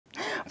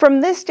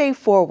From This Day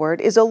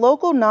Forward is a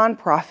local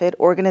nonprofit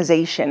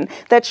organization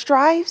that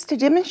strives to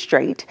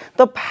demonstrate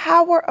the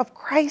power of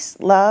Christ's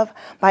love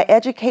by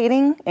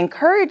educating,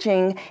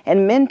 encouraging,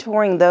 and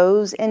mentoring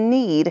those in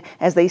need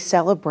as they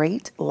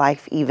celebrate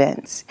life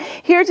events.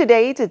 Here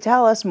today to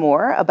tell us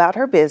more about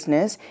her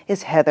business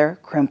is Heather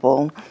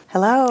Krempel.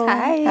 Hello.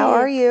 Hi. How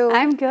are you?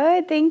 I'm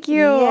good, thank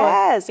you.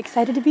 Yes.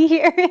 Excited to be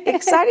here.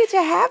 Excited to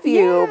have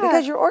you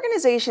because your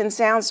organization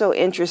sounds so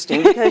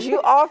interesting because you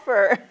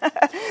offer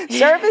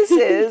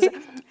services,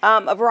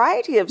 a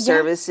variety of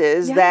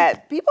services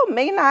that people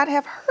may not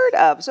have heard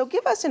of. So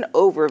give us an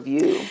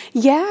overview.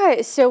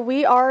 Yeah, so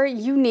we are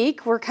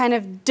unique. We're kind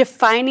of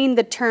defining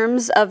the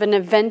terms of an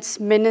events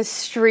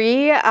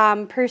ministry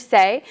per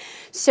se.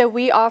 So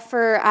we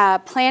offer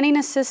planning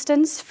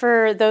assistance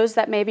for those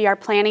that maybe are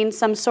planning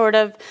some sort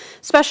of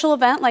special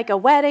event like a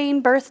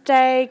wedding,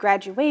 birthday,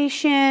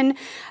 graduation,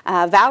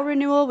 vow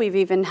renewal. We've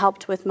even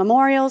helped with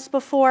memorials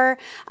before.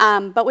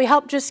 But we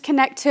help just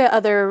connect to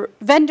other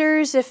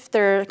vendors if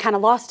they're kind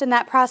of lost in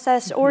that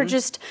process or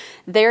just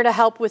there to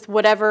help with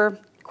whatever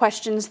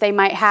questions they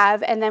might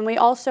have. And then we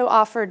also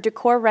offer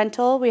decor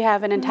rental. We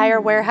have an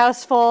entire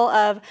warehouse full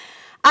of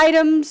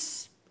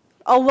items,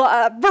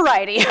 a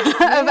variety of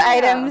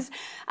items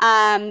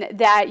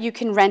that you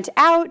can rent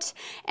out.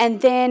 And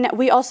then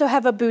we also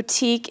have a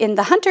boutique in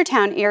the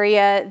Huntertown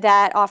area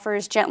that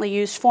offers gently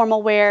used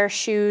formal wear,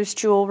 shoes,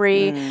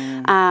 jewelry,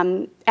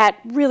 at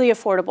really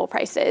affordable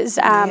prices.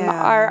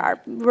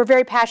 We're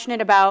very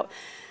passionate about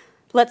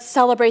let's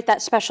celebrate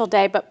that special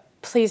day, but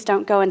please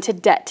don't go into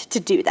debt to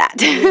do that.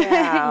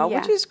 Yeah,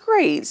 which is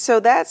great.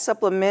 So that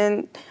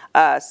supplement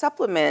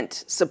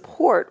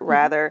support,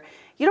 rather,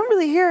 you don't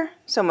really hear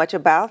so much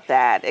about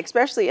that,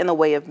 especially in the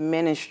way of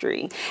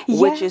ministry,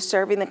 which is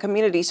serving the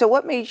community. So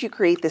what made you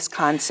create this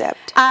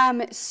concept?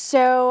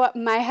 So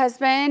my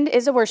husband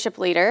is a worship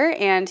leader,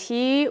 and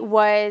he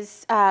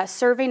was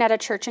serving at a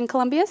church in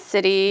Columbia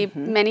City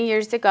many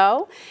years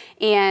ago.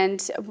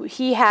 And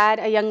he had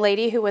a young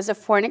lady who was a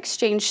foreign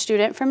exchange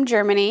student from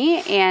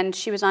Germany, and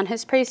she was on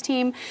his praise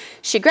team.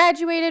 She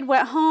graduated,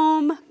 went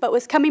home, but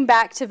was coming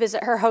back to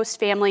visit her host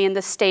family in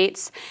the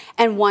States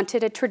and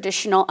wanted a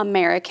traditional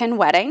American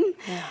wedding.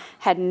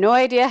 Had no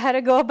idea how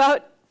to go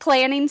about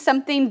planning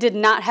something, did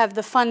not have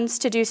the funds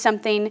to do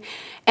something.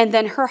 And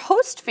then her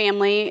host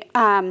family,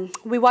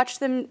 we watched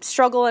them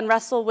struggle and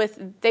wrestle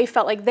with, they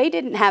felt like they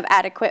didn't have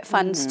adequate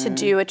funds to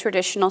do a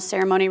traditional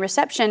ceremony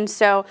reception.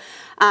 So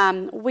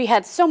we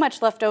had so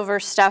much leftover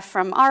stuff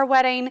from our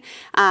wedding.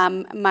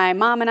 My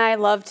mom and I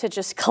love to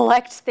just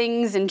collect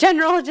things in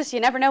general, just you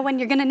never know when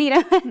you're gonna need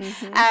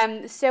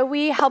them. So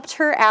we helped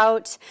her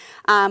out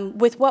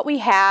with what we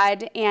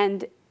had,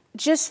 and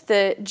just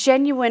the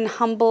genuine,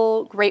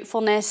 humble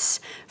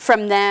gratefulness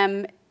from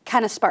them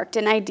kind of sparked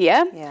an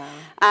idea.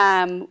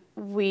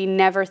 We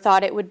never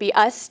thought it would be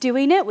us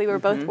doing it. We were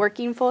both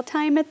working full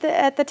time at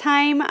the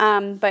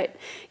time, but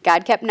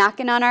God kept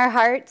knocking on our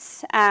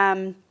hearts.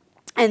 And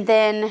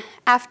then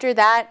after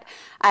that,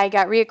 I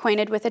got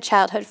reacquainted with a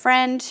childhood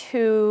friend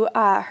who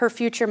her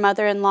future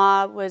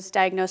mother-in-law was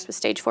diagnosed with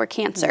stage 4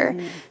 cancer.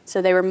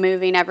 So they were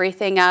moving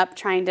everything up,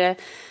 trying to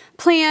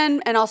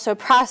plan and also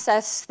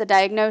process the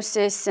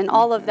diagnosis and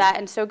all of that.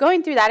 And so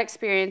going through that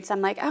experience,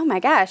 I'm like, oh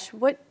my gosh,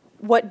 what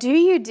do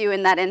you do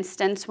in that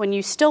instance when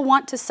you still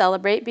want to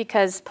celebrate,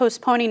 because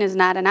postponing is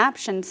not an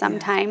option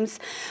sometimes,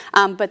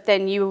 but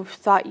then you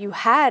thought you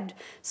had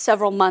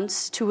several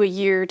months to a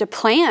year to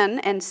plan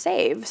and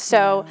save.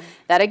 So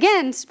that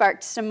again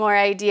sparked some more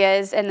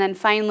ideas. And then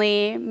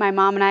finally, my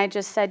mom and I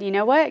just said, you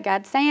know what,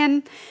 God's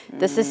saying,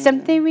 this is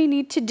something we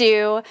need to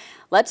do.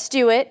 Let's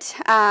do it.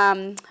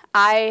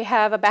 I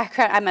have a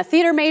background, I'm a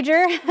theater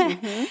major,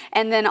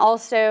 and then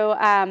also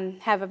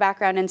have a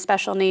background in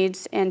special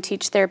needs and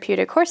teach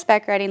therapeutic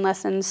horseback riding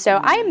lessons. So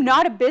I am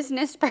not a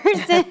business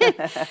person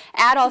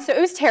at all. So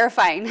it was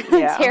terrifying,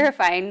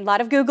 terrifying. A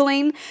lot of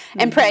Googling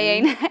and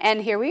praying,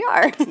 and here we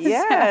are.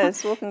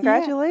 Yes, well,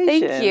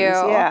 congratulations. Thank you.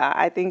 Yeah,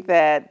 I think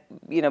that,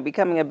 you know,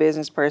 becoming a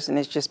business person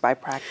is just by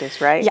practice,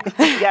 right?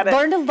 Yeah,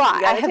 learned a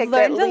lot. I have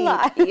learned a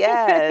lot.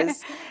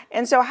 Yes.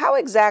 And so how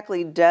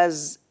exactly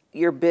does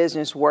your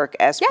business work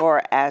as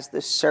far as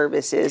the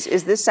services?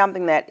 Is this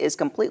something that is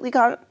completely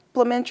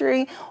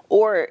complimentary,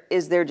 or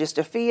is there just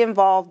a fee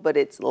involved, but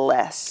it's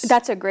less?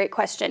 That's a great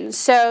question.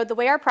 So the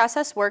way our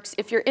process works,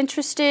 if you're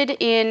interested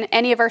in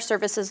any of our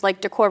services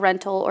like decor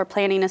rental or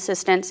planning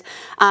assistance,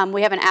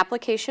 we have an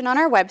application on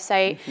our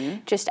website.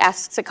 Just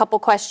asks a couple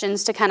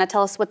questions to kind of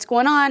tell us what's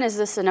going on. Is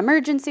this an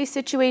emergency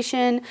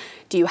situation?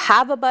 Do you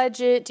have a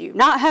budget? Do you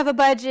not have a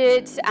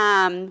budget?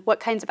 What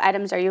kinds of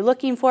items are you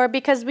looking for?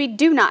 Because we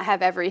do not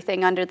have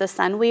everything under the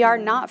sun. We are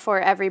not for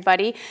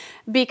everybody,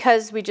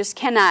 because we just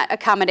cannot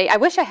accommodate. I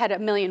wish I had a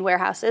million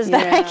warehouses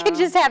that I could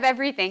just have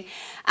everything.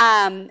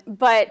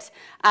 But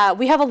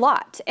we have a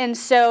lot. And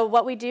so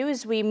what we do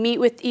is we meet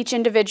with each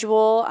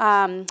individual,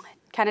 kind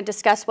of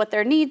discuss what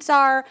their needs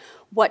are,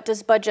 what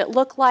does budget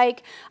look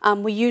like.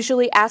 We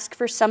usually ask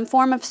for some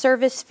form of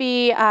service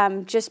fee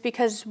just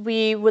because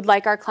we would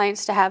like our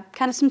clients to have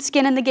kind of some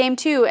skin in the game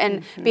too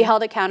and be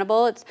held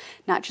accountable. It's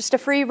not just a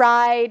free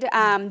ride,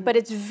 but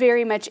it's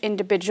very much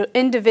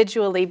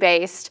individually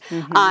based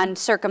on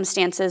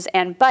circumstances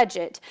and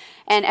budget.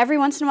 And every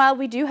once in a while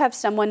we do have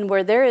someone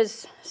where there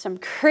is some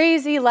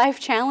crazy life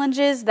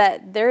challenges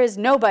that there is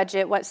no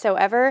budget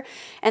whatsoever,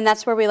 and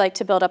that's where we like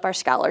to build up our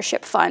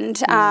scholarship fund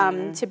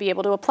to be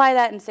able to apply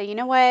that and say, you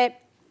know what,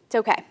 it's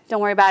okay,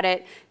 don't worry about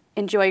it,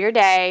 enjoy your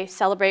day,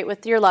 celebrate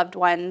with your loved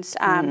ones,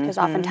 because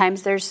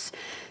oftentimes there's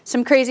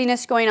some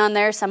craziness going on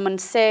there,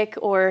 someone's sick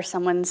or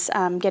someone's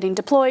getting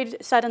deployed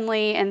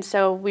suddenly, and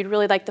so we'd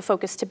really like the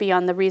focus to be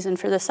on the reason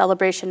for the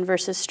celebration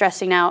versus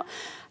stressing out,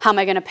 how am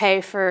I going to pay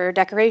for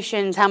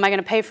decorations, how am I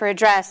going to pay for a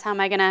dress, how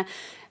am I going to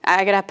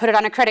put it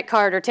on a credit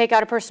card or take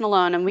out a personal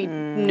loan,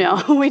 and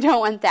no, we don't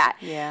want that.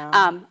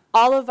 Yeah.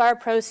 All of our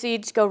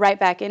proceeds go right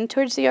back in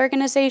towards the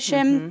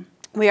organization.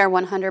 We are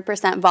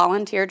 100%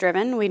 volunteer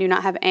driven. We do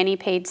not have any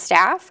paid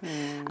staff.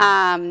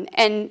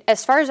 And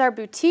as far as our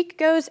boutique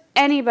goes,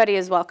 anybody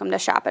is welcome to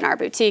shop in our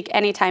boutique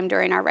anytime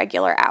during our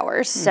regular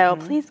hours. So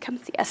please come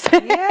see us.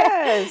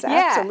 Yes,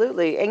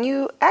 absolutely. And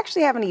you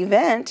actually have an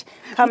event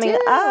coming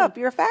up,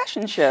 your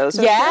fashion show.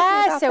 So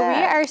yeah, so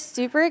we are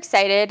super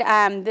excited.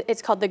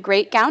 It's called the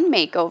Great Gown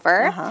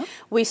Makeover.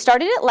 We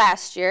started it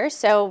last year,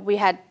 so we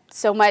had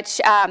so much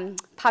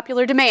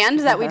popular demand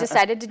that we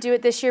decided to do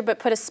it this year, but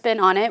put a spin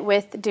on it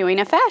with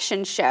doing a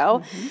fashion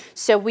show.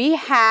 So we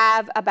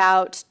have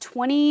about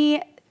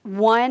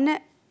 21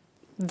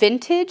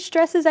 vintage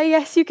dresses, I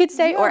guess you could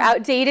say, or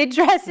outdated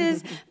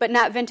dresses, but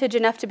not vintage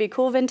enough to be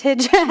cool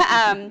vintage,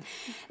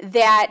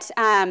 that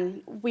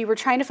we were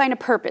trying to find a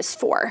purpose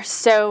for.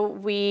 So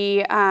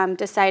we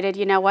decided,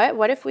 you know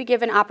what if we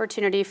give an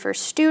opportunity for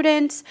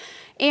students,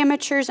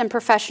 amateurs, and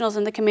professionals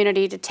in the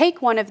community to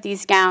take one of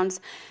these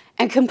gowns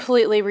and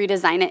completely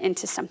redesign it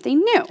into something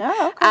new.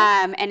 Oh,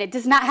 okay. And it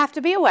does not have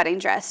to be a wedding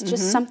dress,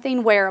 just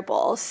something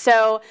wearable.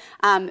 So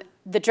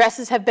the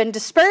dresses have been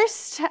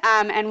dispersed,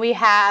 and we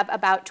have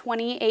about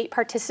 28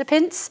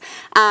 participants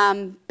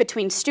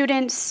between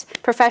students,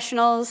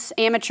 professionals,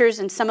 amateurs,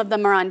 and some of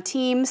them are on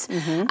teams.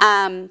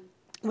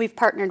 We've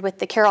partnered with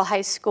the Carroll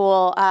High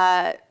School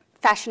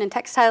fashion and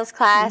textiles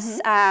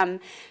class.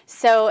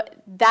 So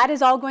that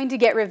is all going to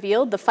get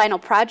revealed. The final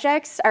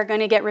projects are going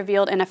to get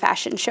revealed in a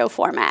fashion show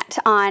format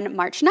on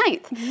March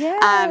 9th.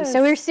 Yes.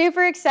 So we're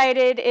super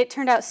excited. It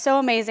turned out so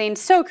amazing,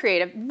 so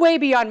creative, way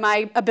beyond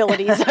my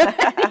abilities.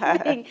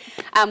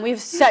 We have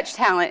such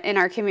talent in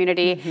our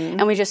community,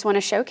 and we just want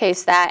to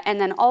showcase that.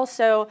 And then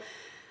also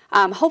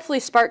hopefully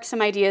spark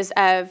some ideas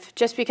of,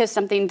 just because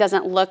something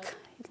doesn't look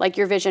like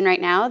your vision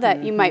right now,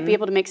 that you might be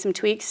able to make some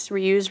tweaks,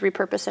 reuse,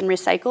 repurpose, and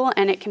recycle,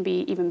 and it can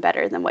be even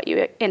better than what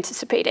you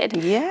anticipated.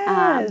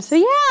 Yes. So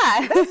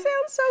yeah. That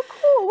sounds so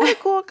cool. What a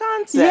cool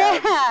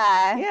concept.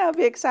 Yeah. Yeah, it'll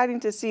be exciting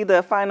to see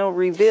the final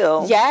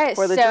reveal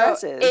for the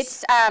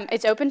dresses.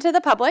 It's open to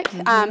the public.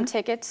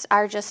 Tickets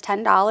are just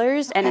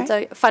 $10, and it's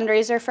a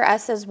fundraiser for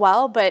us as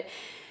well, but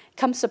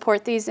come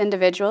support these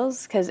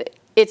individuals, because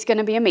it's going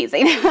to be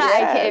amazing.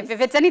 Yes.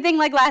 If it's anything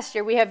like last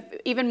year, we have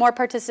even more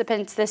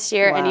participants this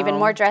year and even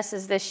more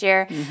dresses this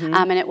year,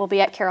 and it will be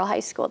at Carroll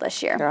High School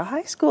this year. Carroll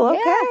High School,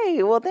 okay.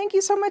 Yeah. Well, thank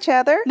you so much,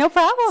 Heather. No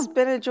problem. It's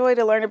been a joy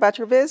to learn about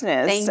your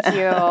business. Thank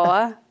you.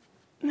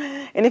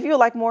 And if you would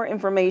like more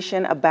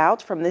information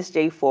about From This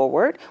Day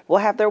Forward, we'll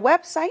have their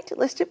website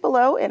listed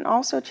below, and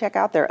also check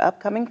out their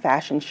upcoming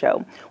fashion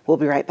show. We'll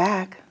be right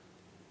back.